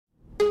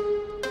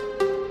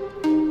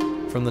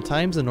From the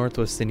Times of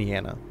Northwest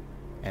Indiana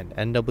and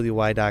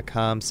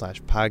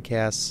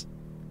nwi.com/podcasts,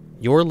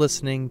 you're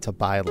listening to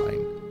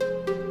Byline,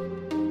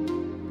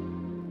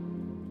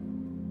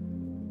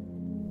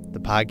 the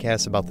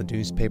podcast about the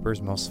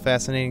newspaper's most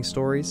fascinating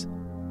stories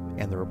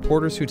and the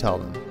reporters who tell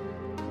them.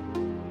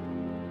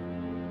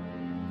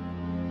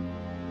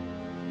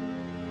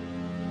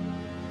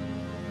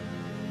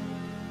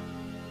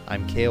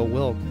 I'm Cale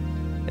Wilk,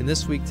 and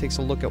this week takes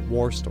a look at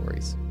war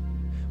stories.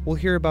 We'll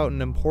hear about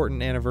an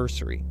important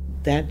anniversary.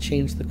 That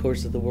changed the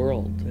course of the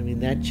world. I mean,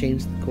 that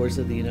changed the course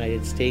of the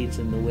United States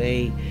and the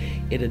way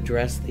it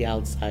addressed the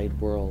outside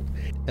world.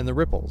 And the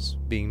ripples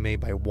being made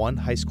by one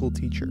high school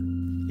teacher.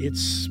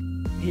 It's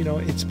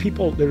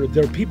people, there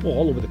are people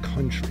all over the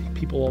country,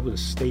 people all over the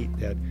state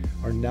that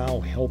are now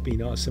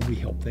helping us and we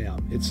help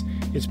them. It's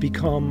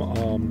become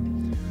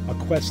a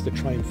quest to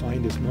try and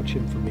find as much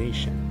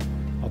information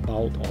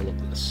about all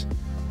of this.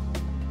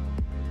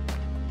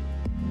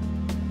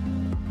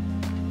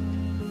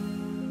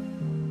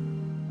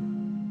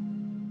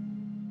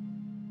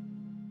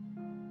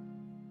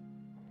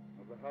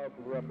 House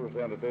of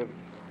Representatives,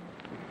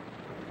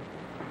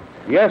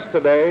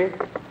 yesterday,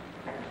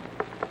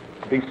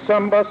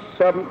 December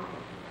 7th,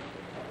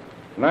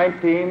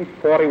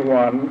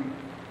 1941,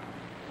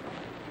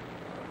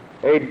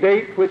 a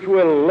date which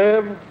will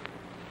live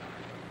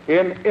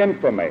in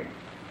infamy.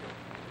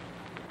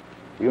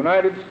 The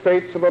United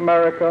States of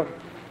America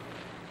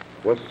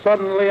was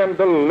suddenly and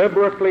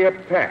deliberately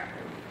attacked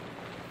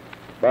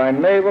by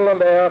naval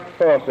and air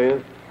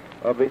forces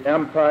of the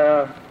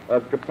Empire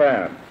of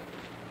Japan.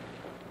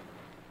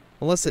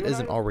 Unless it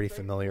isn't already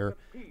familiar,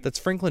 that's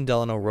Franklin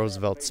Delano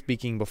Roosevelt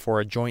speaking before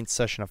a joint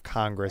session of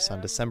Congress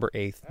on December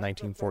 8,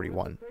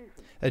 1941,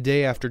 a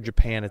day after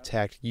Japan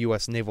attacked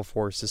U.S. naval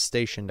forces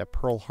stationed at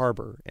Pearl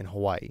Harbor in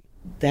Hawaii.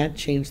 That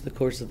changed the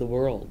course of the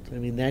world. I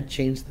mean, that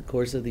changed the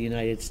course of the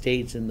United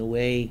States and the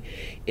way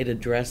it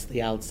addressed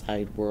the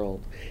outside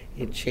world.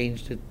 It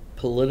changed it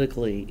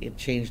politically. It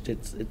changed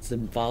its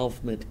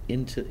involvement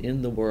in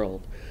the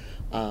world.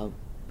 And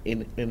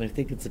I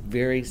think it's a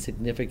very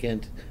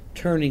significant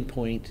turning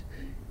point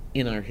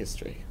in our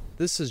history.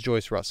 This is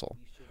Joyce Russell,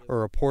 a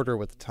reporter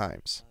with the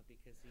Times.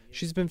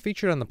 She's been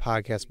featured on the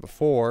podcast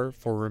before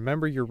for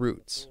Remember Your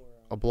Roots,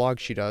 a blog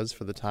she does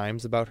for the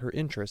Times about her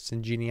interests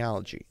in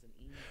genealogy.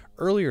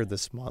 Earlier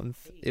this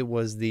month, it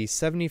was the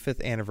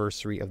 75th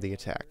anniversary of the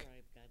attack.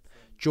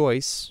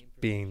 Joyce,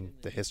 being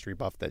the history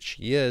buff that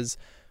she is,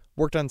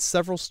 worked on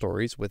several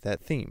stories with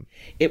that theme.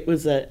 It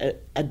was a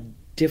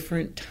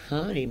different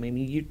time. I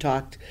mean, you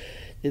talked,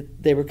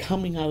 they were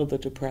coming out of the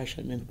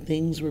Depression and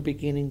things were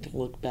beginning to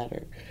look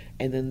better.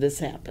 And then this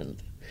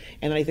happened.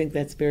 And I think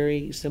that's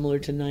very similar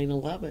to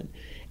 9/11.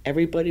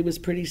 Everybody was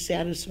pretty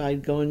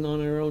satisfied going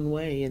on our own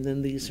way. And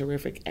then these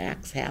horrific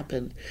acts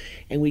happened.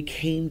 And we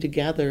came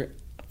together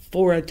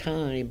for a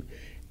time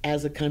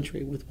as a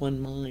country with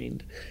one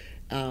mind.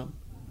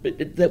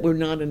 But that we're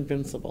not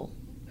invincible.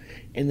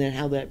 And then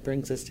how that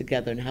brings us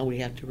together and how we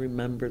have to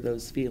remember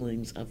those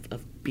feelings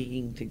of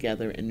being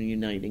together and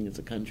uniting as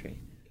a country.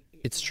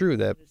 It's true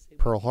that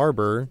Pearl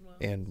Harbor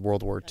and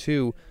World War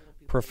II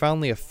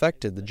profoundly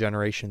affected the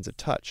generations it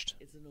touched,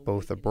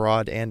 both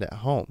abroad and at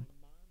home.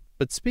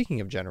 But speaking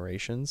of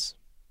generations,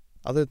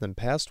 other than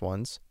past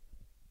ones,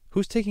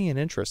 who's taking an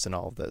interest in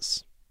all of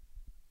this?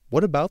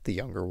 What about the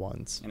younger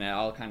ones? And it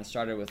all kind of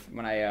started with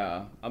when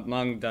I,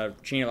 among the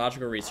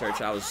genealogical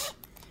research I was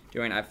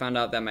doing, I found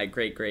out that my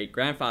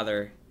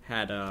great-great-grandfather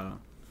had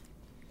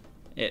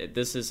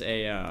this is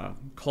a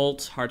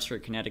Colt,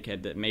 Hartford,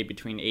 Connecticut, that made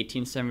between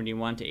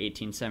 1871 to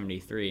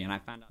 1873, and I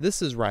found out...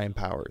 This is Ryan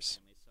Powers.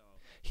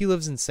 He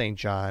lives in St.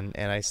 John,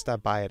 and I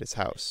stopped by at his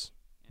house,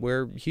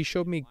 where he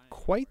showed me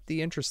quite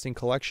the interesting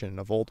collection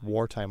of old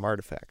wartime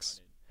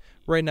artifacts.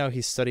 Right now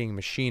he's studying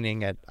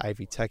machining at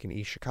Ivy Tech in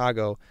East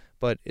Chicago,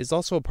 but is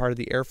also a part of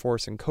the Air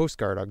Force and Coast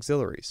Guard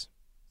auxiliaries.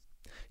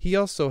 He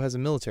also has a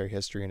military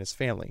history in his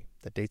family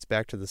that dates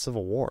back to the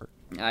Civil War.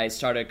 I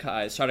started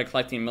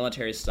collecting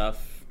military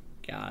stuff,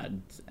 at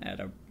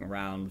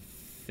around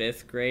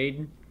 5th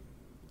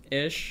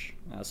grade-ish.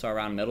 So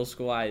around middle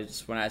school,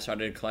 when I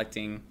started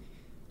collecting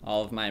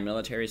all of my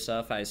military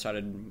stuff. I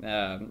started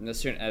I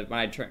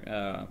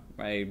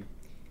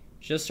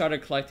just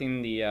started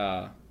collecting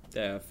the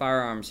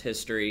firearms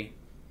history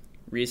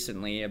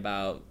recently,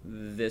 about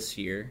this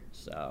year.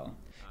 So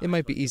it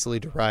might be easily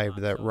derived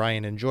that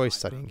Ryan enjoys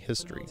studying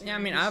history. Yeah, I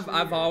mean,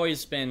 I've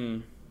always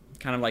been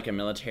kind of like a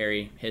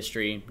military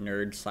history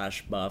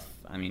nerd / buff.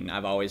 I mean,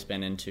 I've always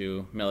been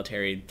into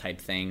military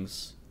type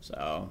things,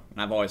 and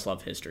I've always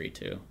loved history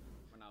too.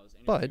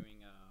 But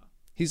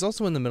he's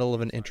also in the middle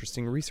of an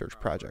interesting research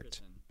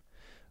project,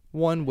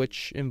 one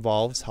which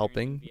involves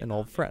helping an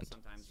old friend.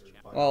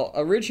 Well,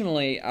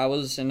 originally I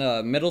was in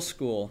middle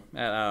school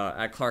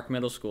at Clark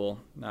Middle School.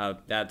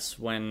 That's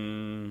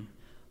when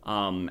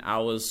I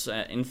was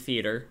in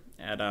theater.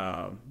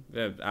 I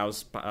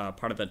was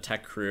part of the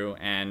tech crew,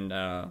 and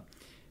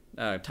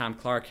Tom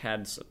Clark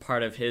had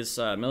part of his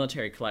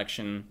military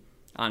collection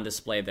on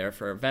display there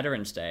for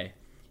Veterans Day,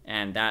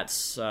 and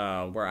that's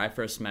where I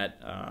first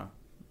met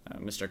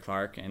Mr.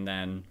 Clark, and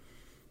then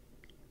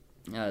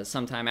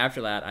sometime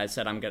after that, I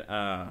said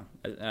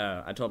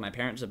I told my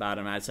parents about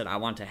him. I said I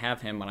want to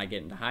have him when I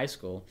get into high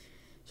school.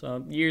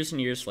 So years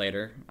and years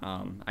later,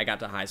 I got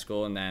to high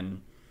school, and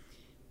then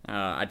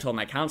I told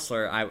my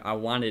counselor I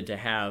wanted to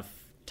have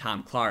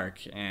Tom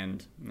Clark,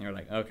 and they were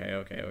like,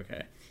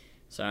 okay.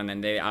 So, and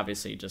then they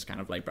obviously just kind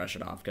of like brush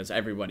it off because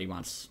everybody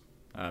wants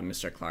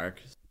Mr.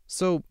 Clark.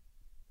 So,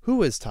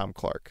 who is Tom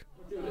Clark?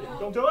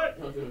 Don't do it.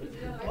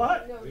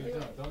 What?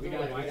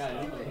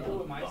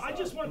 I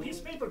just want a piece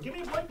of paper. Give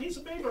me a blank piece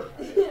of paper.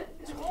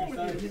 What's wrong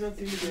with you? You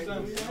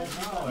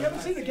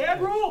haven't seen the gag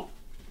rule?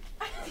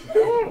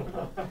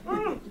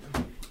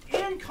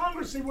 In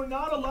Congress, they were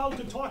not allowed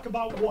to talk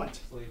about what?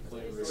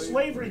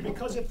 Slavery,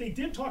 because if they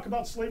did talk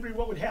about slavery,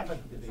 what would happen?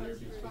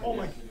 Oh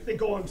my, they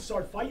go and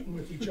start fighting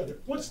with each other.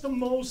 What's the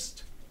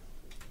most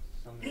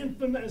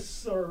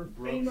infamous or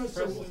famous?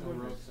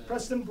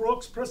 Preston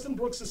Brooks. Preston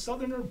Brooks, a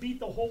Southerner, beat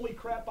the holy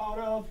crap out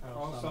of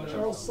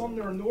Charles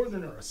Sumner, a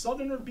Northerner. A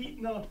Southerner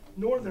beating a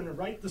Northerner,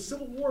 right? The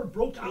Civil War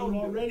broke out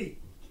already.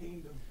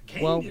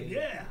 Well,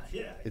 yeah.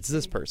 It's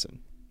this person.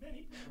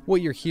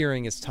 What you're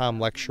hearing is Tom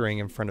lecturing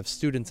in front of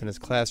students in his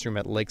classroom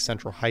at Lake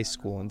Central High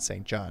School in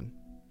St. John.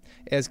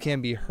 As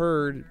can be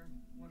heard,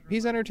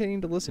 he's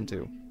entertaining to listen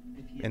to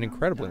and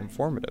incredibly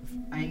informative.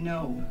 I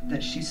know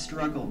that she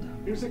struggled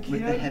Here's a with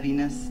kid the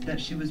heaviness that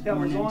she was that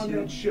born was on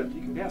into. that ship.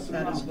 You can pass it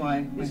That around. is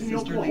why my He's in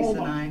sister Lisa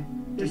Oklahoma. and I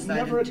They've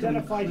never decided to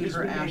identified include his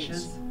her remains.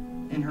 ashes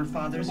in her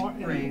father's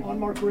grave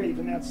Unmarked grave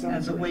in that as a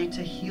cemetery. way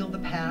to heal the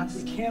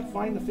past We can't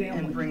find the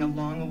family. and bring a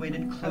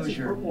long-awaited his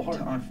closure Purple Heart.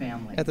 to our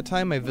family. At the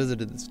time I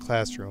visited this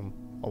classroom,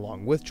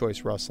 along with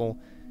Joyce Russell,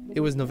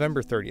 it was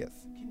November 30th,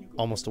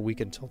 almost a week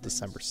until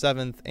December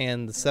 7th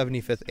and the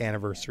 75th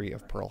anniversary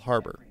of Pearl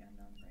Harbor.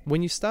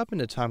 When you stop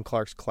into Tom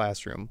Clark's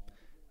classroom,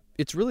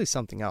 it's really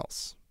something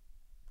else.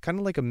 Kind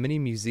of like a mini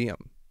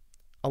museum.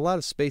 A lot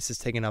of space is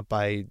taken up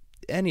by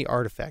any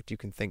artifact you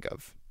can think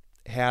of.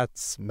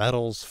 Hats,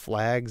 medals,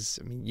 flags,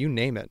 you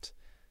name it.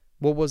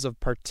 What was of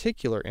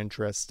particular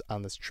interest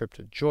on this trip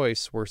to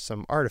Joyce were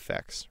some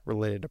artifacts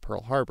related to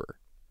Pearl Harbor.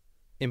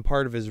 In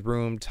part of his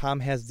room,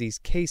 Tom has these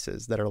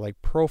cases that are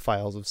like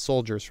profiles of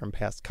soldiers from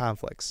past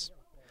conflicts.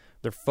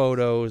 They're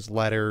photos,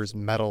 letters,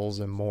 medals,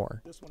 and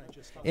more.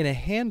 In a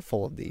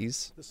handful of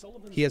these,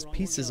 he has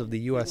pieces of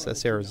the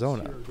USS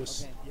Arizona.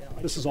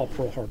 This is all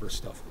Pearl Harbor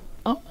stuff.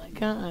 Oh my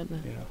God.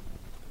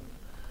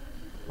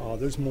 Yeah.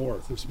 There's more.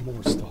 There's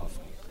more stuff.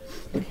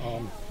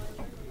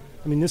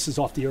 This is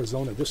off the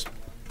Arizona.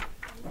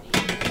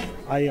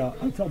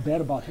 I felt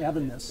bad about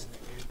having this.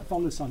 I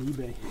found this on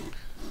eBay.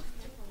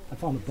 I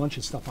found a bunch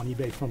of stuff on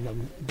eBay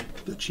from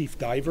the chief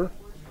diver.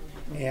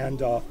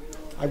 And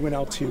I went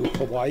out to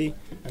Hawaii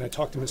and I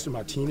talked to Mr.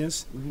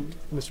 Martinez.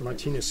 Mm-hmm. Mr.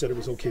 Martinez said it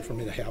was okay for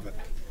me to have it.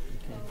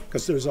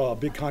 Because there's a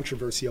big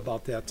controversy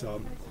about that.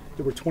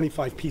 There were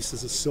 25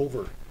 pieces of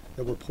silver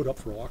that were put up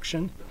for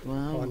auction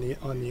on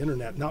the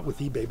internet, not with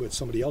eBay, but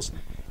somebody else.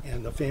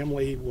 And the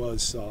family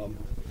was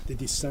the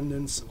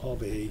descendants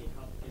of a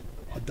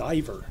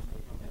diver.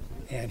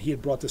 And he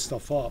had brought this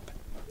stuff up.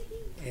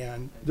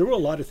 And there were a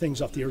lot of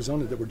things off the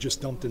Arizona that were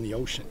just dumped in the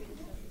ocean.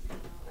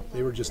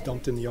 They were just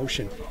dumped in the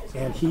ocean.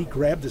 And he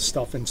grabbed this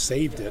stuff and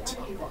saved it.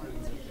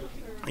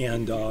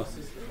 And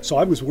so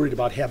I was worried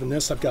about having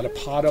this. I've got a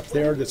pot up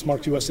there that's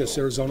marked USS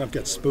Arizona. I've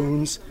got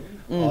spoons.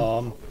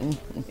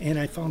 And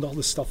I found all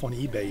this stuff on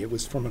eBay. It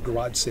was from a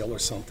garage sale or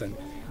something.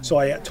 So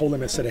I told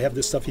him, I said, I have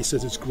this stuff. He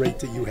says, it's great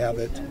that you have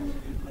it.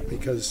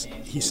 Because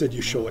he said,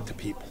 you show it to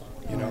people.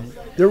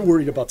 They're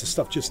worried about the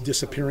stuff just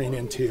disappearing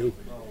into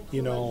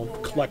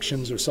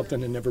collections or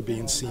something and never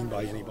being seen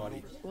by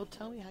anybody. Well,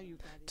 tell me how you.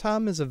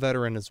 Tom is a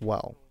veteran as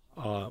well.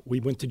 We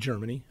went to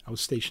Germany. I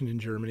was stationed in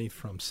Germany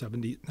from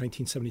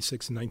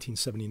 1976 and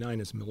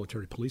 1979 as a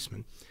military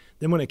policeman.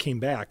 Then when I came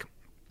back,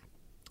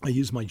 I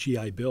used my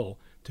GI Bill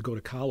to go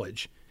to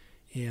college.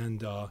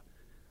 And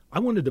I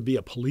wanted to be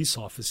a police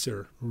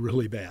officer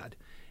really bad.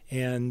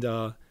 And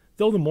though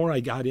the more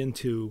I got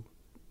into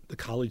the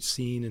college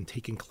scene and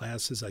taking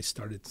classes, I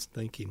started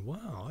thinking,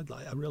 wow, I'd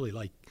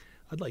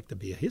like to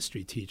be a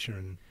history teacher.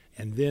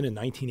 And then in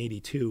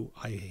 1982,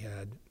 I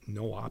had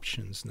no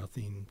options,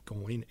 nothing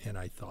going, and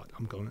I thought,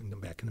 I'm going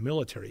back in the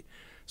military.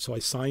 So I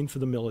signed for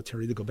the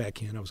military to go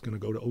back in. I was going to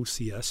go to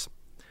OCS,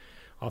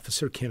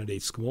 Officer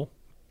Candidate School.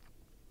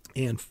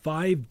 And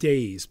 5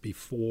 days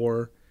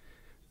before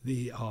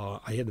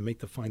I had to make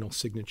the final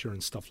signature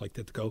and stuff like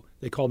that to go,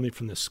 they called me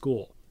from the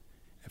school,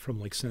 from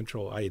Lake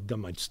Central. I had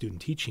done my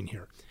student teaching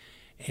here.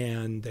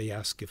 And they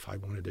asked if I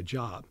wanted a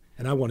job.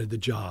 And I wanted the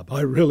job.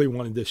 I really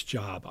wanted this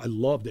job. I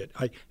loved it.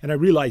 I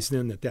realized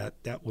then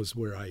that was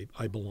where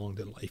I belonged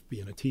in life,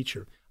 being a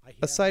teacher.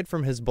 Aside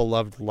from his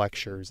beloved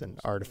lectures and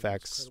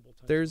artifacts,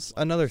 there's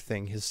another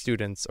thing his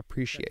students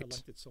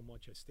appreciate,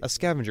 a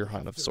scavenger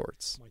hunt of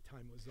sorts.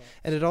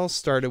 And it all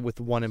started with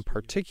one in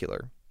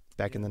particular,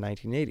 back in the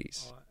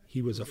 1980s.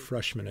 He was a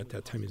freshman at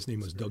that time. His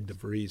name was Doug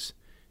DeVries.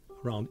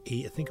 Around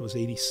I think it was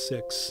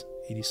 86,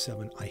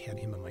 87, I had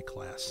him in my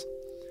class.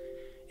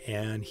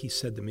 And he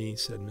said to me,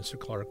 Mr.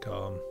 Clark,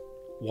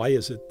 why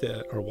is it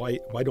that, or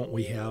why don't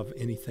we have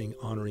anything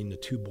honoring the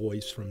two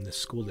boys from the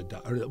school that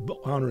died, or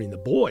honoring the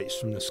boys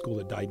from the school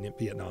that died in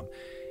Vietnam?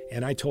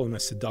 And I told him, I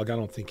said, Doug, I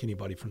don't think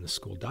anybody from the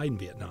school died in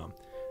Vietnam.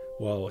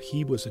 Well,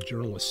 he was a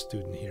journalist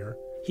student here.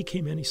 He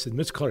came in, he said,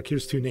 Mr. Clark,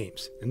 here's two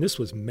names. And this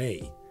was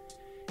May.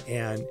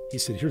 And he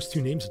said, here's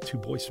two names of two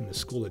boys from the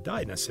school that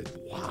died. And I said,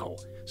 wow.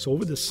 So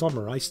over the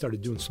summer, I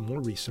started doing some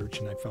more research,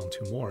 and I found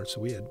two more.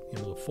 So we had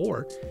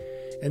four.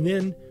 And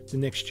then the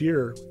next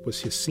year was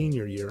his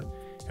senior year,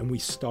 and we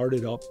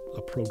started up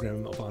a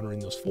program of honoring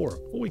those four.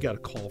 Well, we got a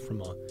call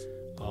from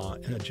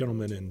a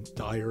gentleman in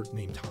Dyer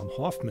named Tom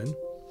Hoffman.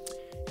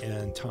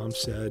 And Tom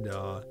said,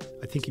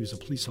 I think he was a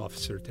police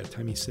officer at that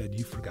time. He said,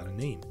 you forgot a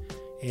name.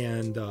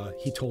 And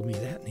he told me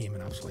that name,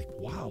 and I was like,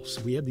 wow.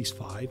 So we had these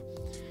five.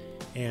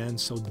 And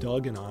so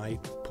Doug and I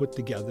put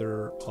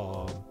together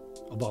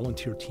a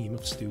volunteer team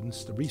of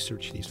students to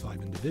research these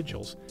five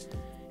individuals.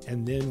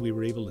 And then we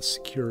were able to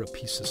secure a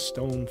piece of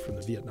stone from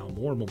the Vietnam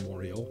War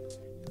Memorial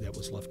that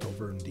was left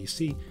over in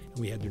D.C., and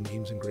we had their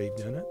names engraved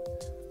in it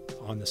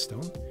on the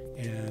stone.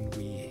 And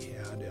we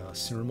had a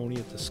ceremony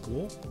at the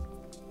school.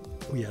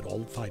 We had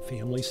all five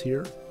families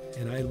here,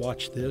 and I had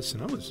watched this,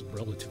 and I was a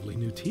relatively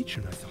new teacher,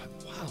 and I thought,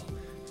 wow,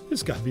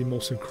 this has got to be the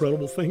most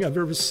incredible thing I've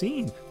ever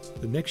seen.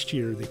 The next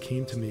year, they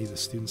came to me, the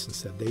students, and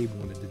said they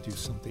wanted to do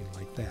something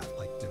like that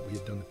we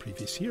had done the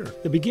previous year.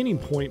 The beginning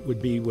point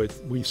would be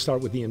we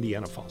start with the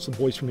Indiana files. The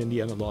boys from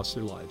Indiana lost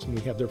their lives, and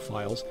we have their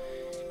files.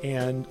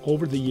 And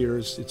over the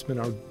years, it's been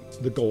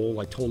the goal.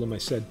 I told them, I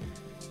said,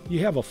 you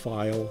have a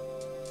file.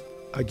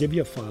 I give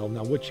you a file.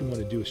 Now what you want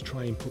to do is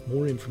try and put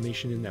more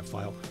information in that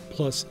file.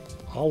 Plus,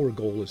 our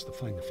goal is to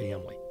find the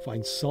family.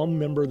 Find some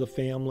member of the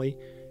family.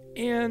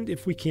 And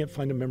if we can't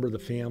find a member of the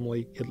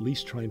family, at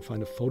least try and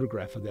find a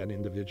photograph of that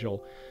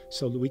individual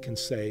so that we can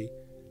say,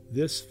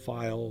 this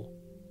file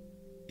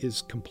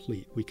is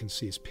complete. We can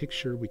see his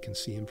picture. We can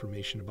see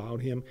information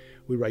about him.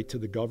 We write to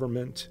the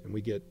government, and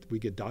we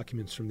get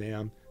documents from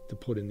them to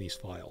put in these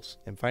files.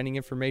 And finding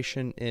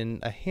information in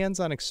a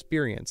hands-on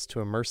experience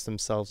to immerse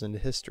themselves into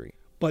history.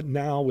 But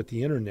now with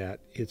the internet,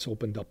 it's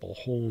opened up a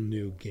whole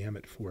new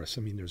gamut for us.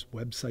 I mean, there's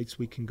websites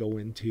we can go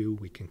into.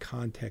 We can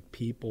contact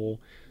people.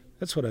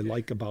 That's what I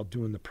like about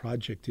doing the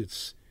project.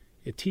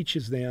 It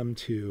teaches them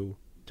to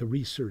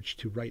research,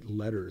 to write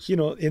letters. You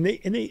know, and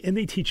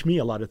they teach me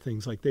a lot of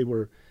things. Like they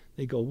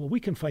go, well, we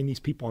can find these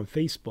people on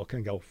Facebook.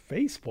 And I go,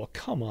 Facebook?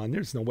 Come on,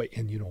 there's no way.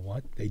 And you know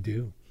what? They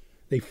do.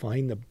 They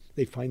find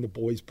the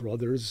boys'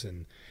 brothers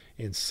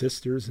and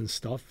sisters and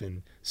stuff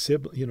and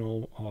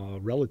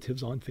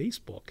relatives on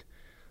Facebook.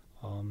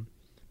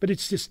 But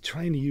it's just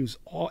trying to use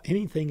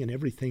anything and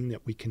everything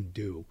that we can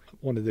do.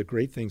 One of the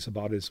great things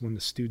about it is when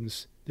the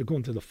students, they're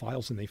going through the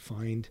files and they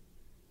find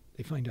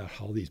out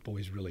how these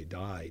boys really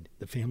died.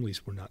 The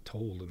families were not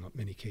told in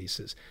many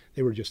cases.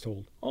 They were just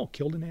told, oh,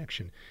 killed in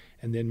action.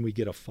 And then we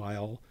get a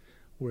file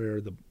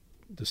where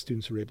the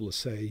students are able to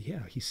say,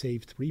 yeah, he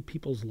saved 3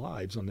 people's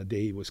lives on the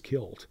day he was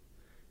killed.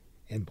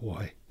 And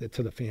boy,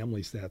 to the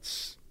families,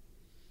 that's,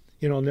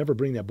 I'll never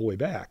bring that boy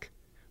back.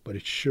 But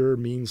it sure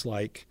means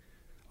like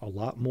a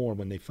lot more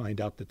when they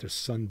find out that their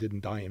son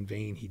didn't die in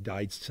vain. He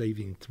died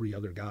saving 3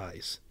 other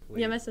guys.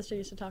 Yeah, my sister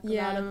used to talk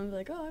about him and be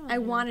like, oh, I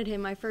wanted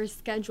him. My first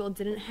schedule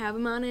didn't have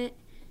him on it.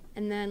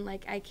 And then,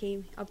 I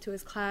came up to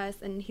his class,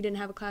 and he didn't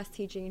have a class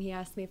teaching, and he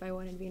asked me if I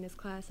wanted to be in his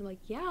class. I'm like,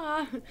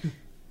 yeah.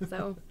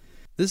 So.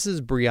 This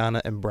is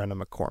Brianna and Brenna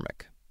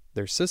McCormick.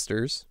 They're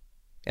sisters,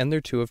 and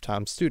they're 2 of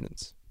Tom's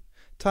students.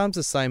 Tom's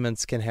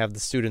assignments can have the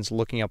students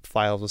looking up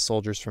files of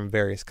soldiers from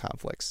various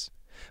conflicts.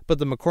 But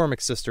the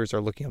McCormick sisters are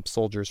looking up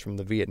soldiers from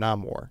the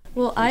Vietnam War.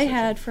 Well, I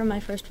had from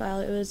my first file,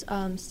 it was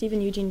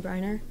Stephen Eugene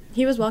Briner.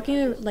 He was walking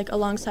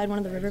alongside one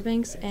of the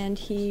riverbanks, and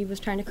he was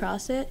trying to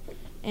cross it,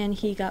 and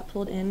he got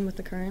pulled in with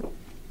the current,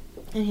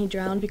 and he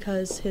drowned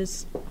because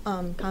his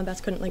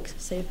combats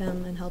couldn't save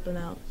him and help him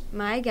out.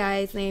 My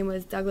guy's name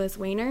was Douglas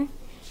Weiner,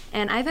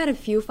 and I've had a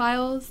few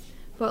files,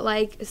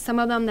 but some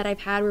of them that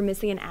I've had were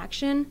missing in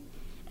action,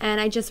 and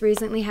I just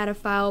recently had a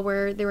file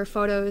where there were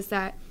photos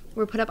that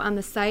were put up on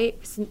the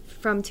site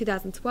from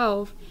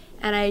 2012,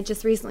 and I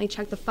just recently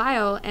checked the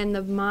file, and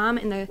the mom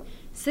and the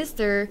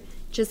sister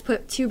just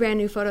put 2 brand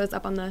new photos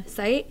up on the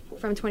site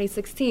from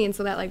 2016,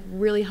 so that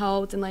really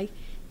helped. And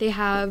they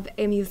have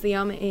a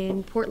museum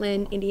in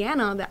Portland,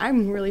 Indiana that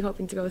I'm really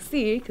hoping to go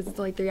see because it's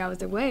only 3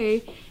 hours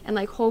away, and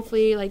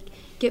hopefully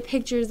get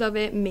pictures of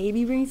it,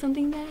 maybe bring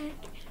something back,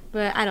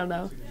 but I don't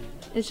know.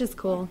 It's just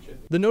cool.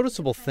 The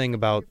noticeable thing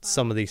about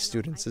some of these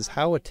students is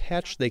how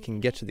attached they can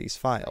get to these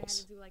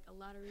files.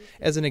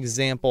 As an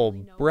example,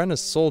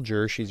 Brenna's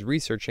soldier she's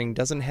researching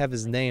doesn't have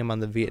his name on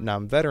the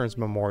Vietnam Veterans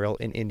Memorial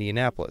in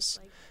Indianapolis,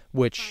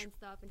 which,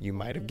 you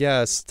might have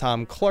guessed,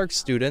 Tom Clark's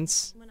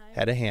students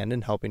had a hand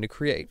in helping to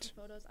create.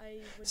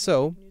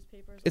 So,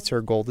 it's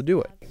her goal to do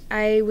it.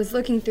 I was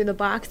looking through the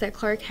box that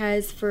Clark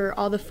has for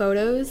all the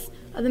photos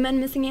of the men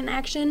missing in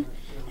action,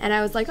 and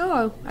I was like,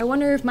 oh, I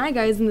wonder if my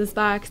guy's in this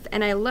box,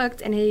 and I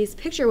looked, and his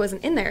picture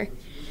wasn't in there.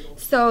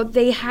 So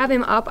they have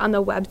him up on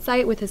the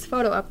website with his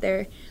photo up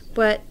there,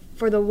 but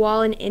for the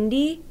wall in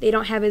Indy, they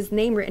don't have his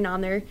name written on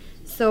there.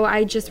 So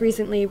I just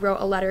recently wrote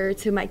a letter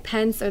to Mike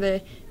Pence, or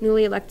the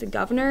newly elected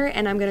governor,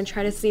 and I'm going to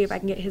try to see if I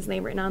can get his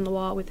name written on the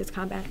wall with his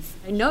comments.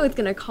 I know it's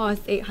going to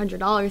cost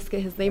 $800 to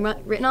get his name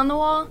written on the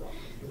wall,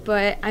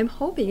 but I'm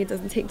hoping it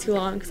doesn't take too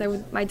long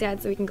because my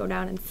dad said we can go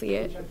down and see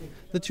it.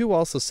 The two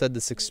also said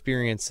this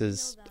experience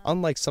is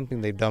unlike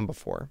something they've done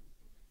before,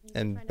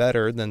 and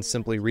better than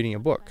simply reading a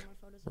book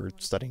or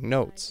studying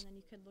notes.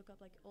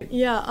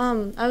 Yeah,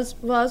 I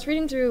was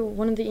reading through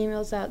one of the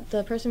emails that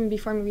the person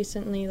before me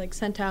recently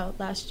sent out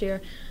last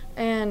year,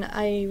 and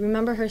I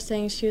remember her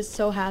saying she was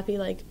so happy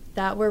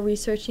that we're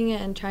researching it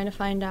and trying to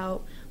find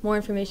out more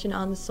information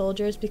on the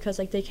soldiers because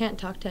they can't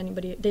talk to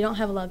anybody. They don't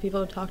have a lot of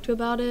people to talk to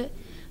about it,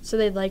 so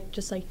they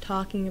just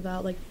talking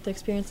about the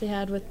experience they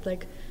had with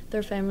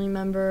their family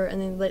member,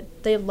 and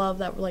they love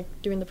that we're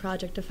doing the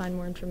project to find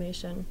more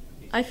information.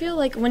 I feel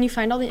when you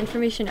find all the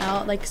information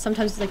out,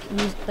 sometimes you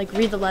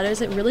read the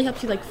letters, it really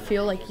helps you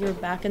feel you're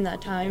back in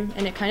that time,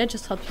 and it kind of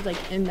just helps you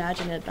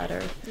imagine it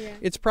better. Yeah.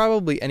 It's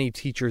probably any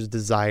teacher's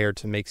desire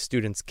to make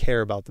students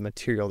care about the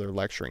material they're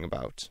lecturing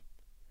about.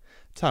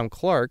 Tom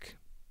Clark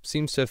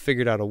seems to have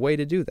figured out a way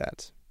to do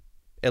that,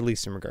 at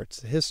least in regards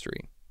to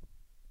history.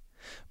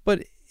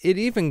 But it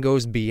even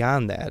goes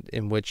beyond that,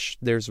 in which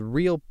there's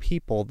real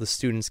people the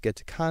students get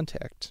to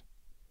contact.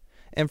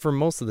 And for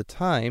most of the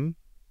time,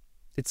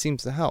 it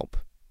seems to help.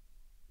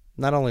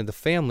 Not only the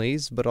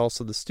families, but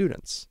also the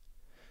students,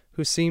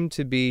 who seem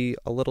to be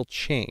a little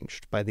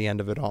changed by the end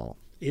of it all.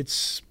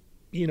 It's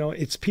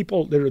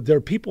people, there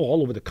are people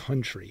all over the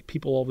country,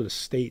 people all over the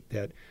state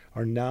that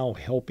are now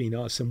helping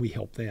us, and we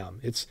help them.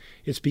 It's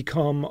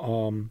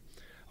become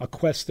a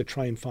quest to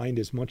try and find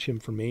as much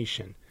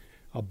information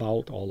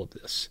about all of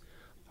this.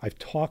 I've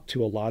talked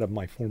to a lot of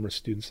my former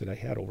students that I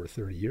had over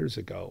 30 years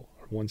ago,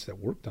 or ones that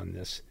worked on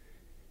this,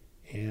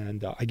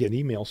 and I get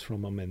emails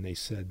from them, and they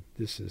said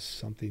this is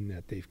something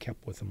that they've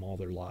kept with them all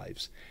their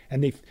lives.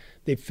 And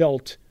they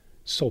felt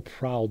so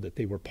proud that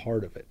they were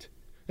part of it.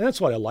 And that's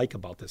what I like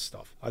about this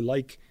stuff. I'm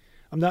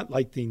not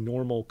like the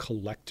normal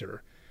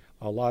collector.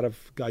 A lot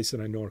of guys that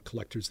I know are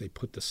collectors, they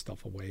put this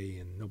stuff away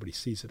and nobody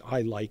sees it.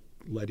 I like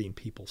letting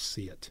people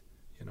see it.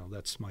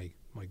 That's my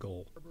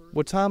goal.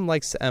 What Tom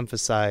likes to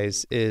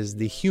emphasize is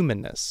the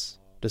humanness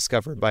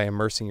discovered by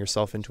immersing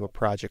yourself into a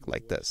project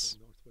like this.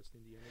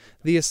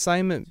 The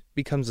assignment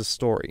becomes a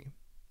story,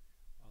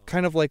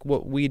 kind of like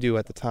what we do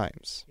at the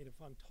Times,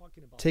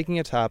 taking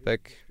a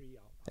topic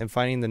and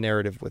finding the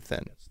narrative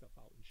within,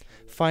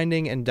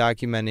 finding and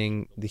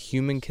documenting the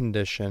human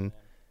condition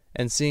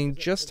and seeing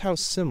just how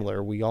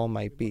similar we all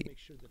might be.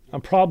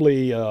 I'm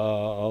probably a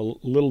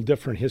little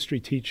different history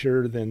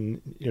teacher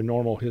than your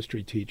normal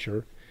history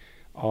teacher.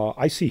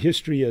 I see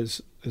history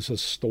as a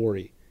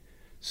story.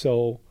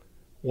 So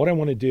what I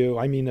want to do,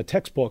 the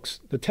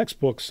textbooks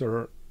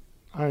are,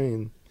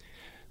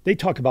 they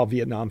talk about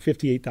Vietnam,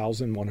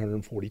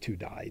 58,142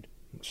 died.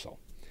 So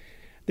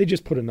they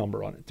just put a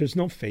number on it. There's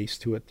no face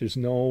to it. There's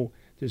no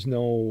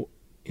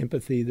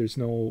empathy. There's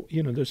no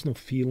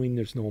feeling.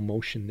 There's no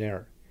emotion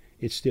there.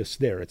 It's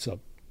just there. It's a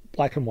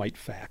black and white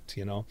fact,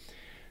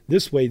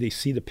 This way they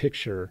see the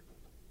picture.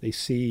 They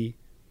see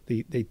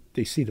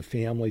they see the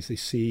families. They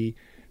see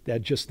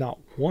that just not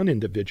one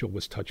individual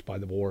was touched by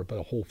the war, but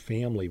a whole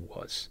family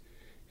was.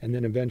 And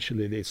then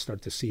eventually they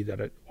start to see that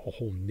a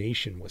whole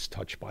nation was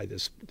touched by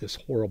this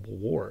horrible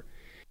war.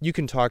 You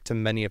can talk to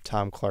many of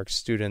Tom Clark's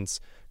students,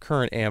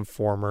 current and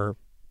former,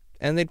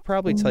 and they'd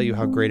probably tell you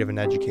how great of an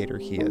educator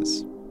he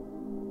is.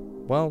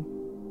 Well,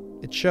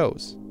 it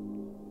shows.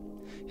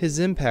 His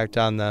impact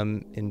on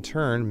them, in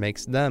turn,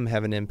 makes them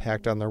have an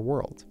impact on their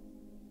world.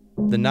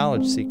 The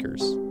knowledge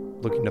seekers,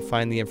 looking to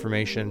find the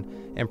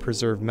information and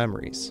preserve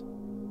memories.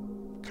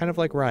 Kind of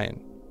like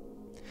Ryan.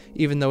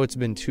 Even though it's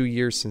been 2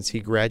 years since he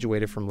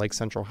graduated from Lake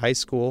Central High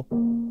School,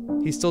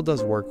 he still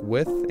does work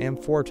with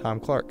and for Tom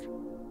Clark,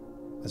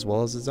 as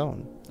well as his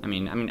own.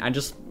 I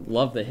just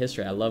love the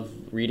history. I love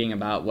reading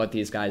about what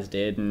these guys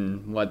did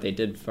and what they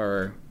did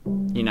for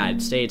the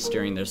United States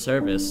during their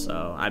service.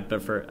 So I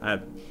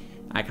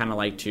kind of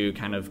like to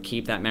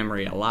keep that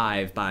memory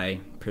alive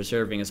by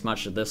preserving as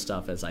much of this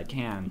stuff as I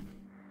can.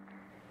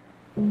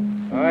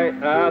 I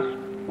ask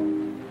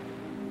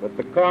that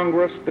the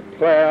Congress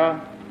declare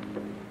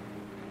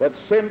that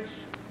since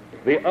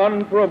the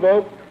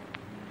unprovoked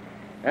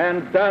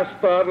and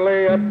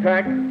dastardly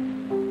attack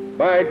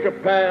by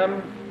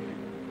Japan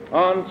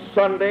on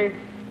Sunday,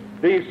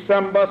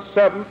 December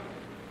 7th,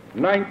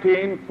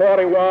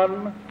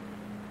 1941,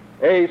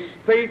 a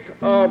state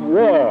of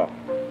war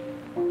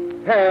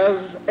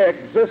has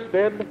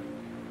existed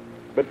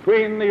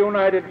between the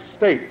United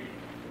States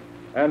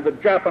and the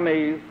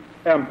Japanese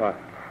Empire.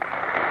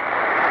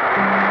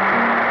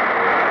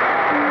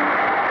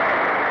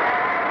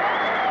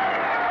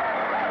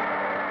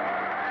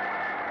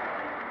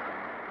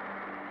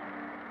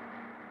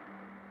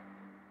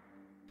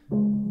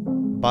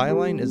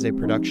 Byline is a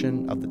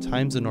production of the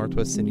Times of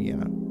Northwest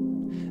Indiana.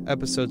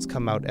 Episodes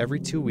come out every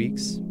 2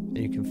 weeks, and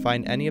you can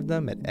find any of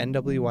them at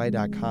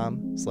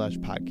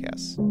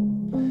nwi.com/podcasts.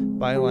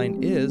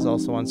 Byline is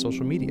also on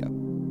social media.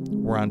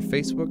 We're on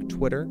Facebook,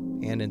 Twitter,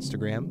 and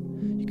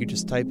Instagram. You can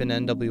just type in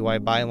NWI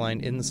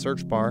Byline in the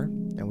search bar,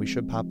 and we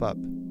should pop up.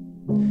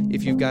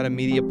 If you've got a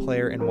media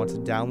player and want to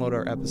download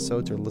our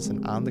episodes or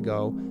listen on the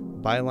go,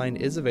 Byline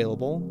is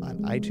available on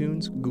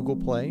iTunes, Google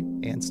Play,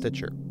 and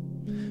Stitcher.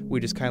 We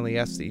just kindly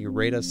ask that you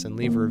rate us and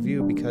leave a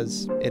review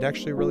because it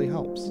actually really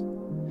helps.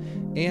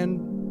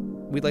 And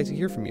we'd like to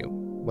hear from you,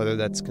 whether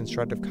that's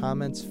constructive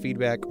comments,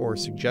 feedback, or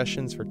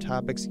suggestions for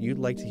topics you'd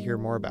like to hear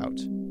more about.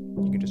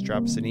 You can just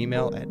drop us an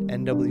email at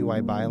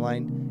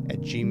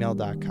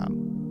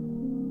nwibyline@gmail.com.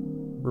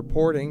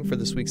 Reporting for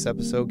this week's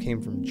episode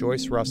came from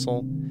Joyce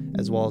Russell,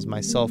 as well as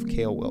myself,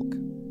 Cale Wilk.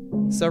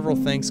 Several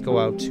thanks go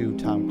out to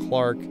Tom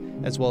Clark,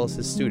 as well as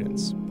his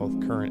students, both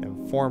current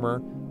and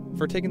former,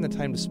 for taking the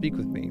time to speak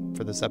with me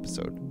for this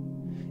episode.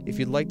 If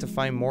you'd like to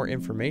find more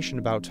information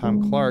about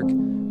Tom Clark,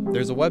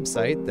 there's a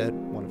website that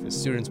one of his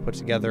students put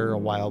together a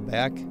while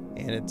back,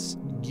 and it's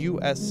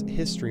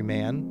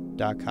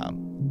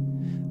ushistoryman.com.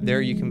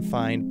 There you can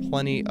find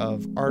plenty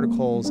of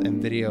articles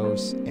and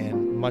videos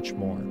and much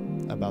more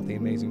about the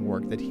amazing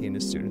work that he and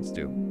his students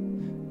do.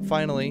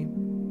 Finally,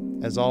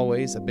 as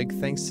always, a big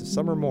thanks to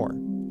Summer Moore,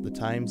 the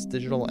Times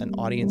digital and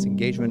audience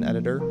engagement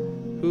editor,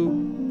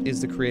 who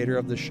is the creator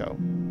of the show.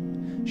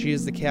 She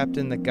is the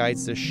captain that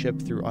guides this ship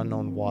through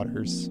unknown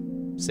waters,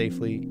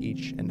 safely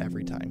each and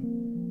every time.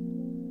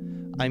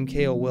 I'm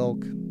Cale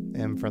Wilk,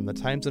 and from the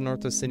Times of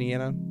Northwest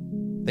Indiana,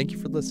 thank you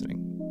for listening.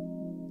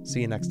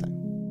 See you next time.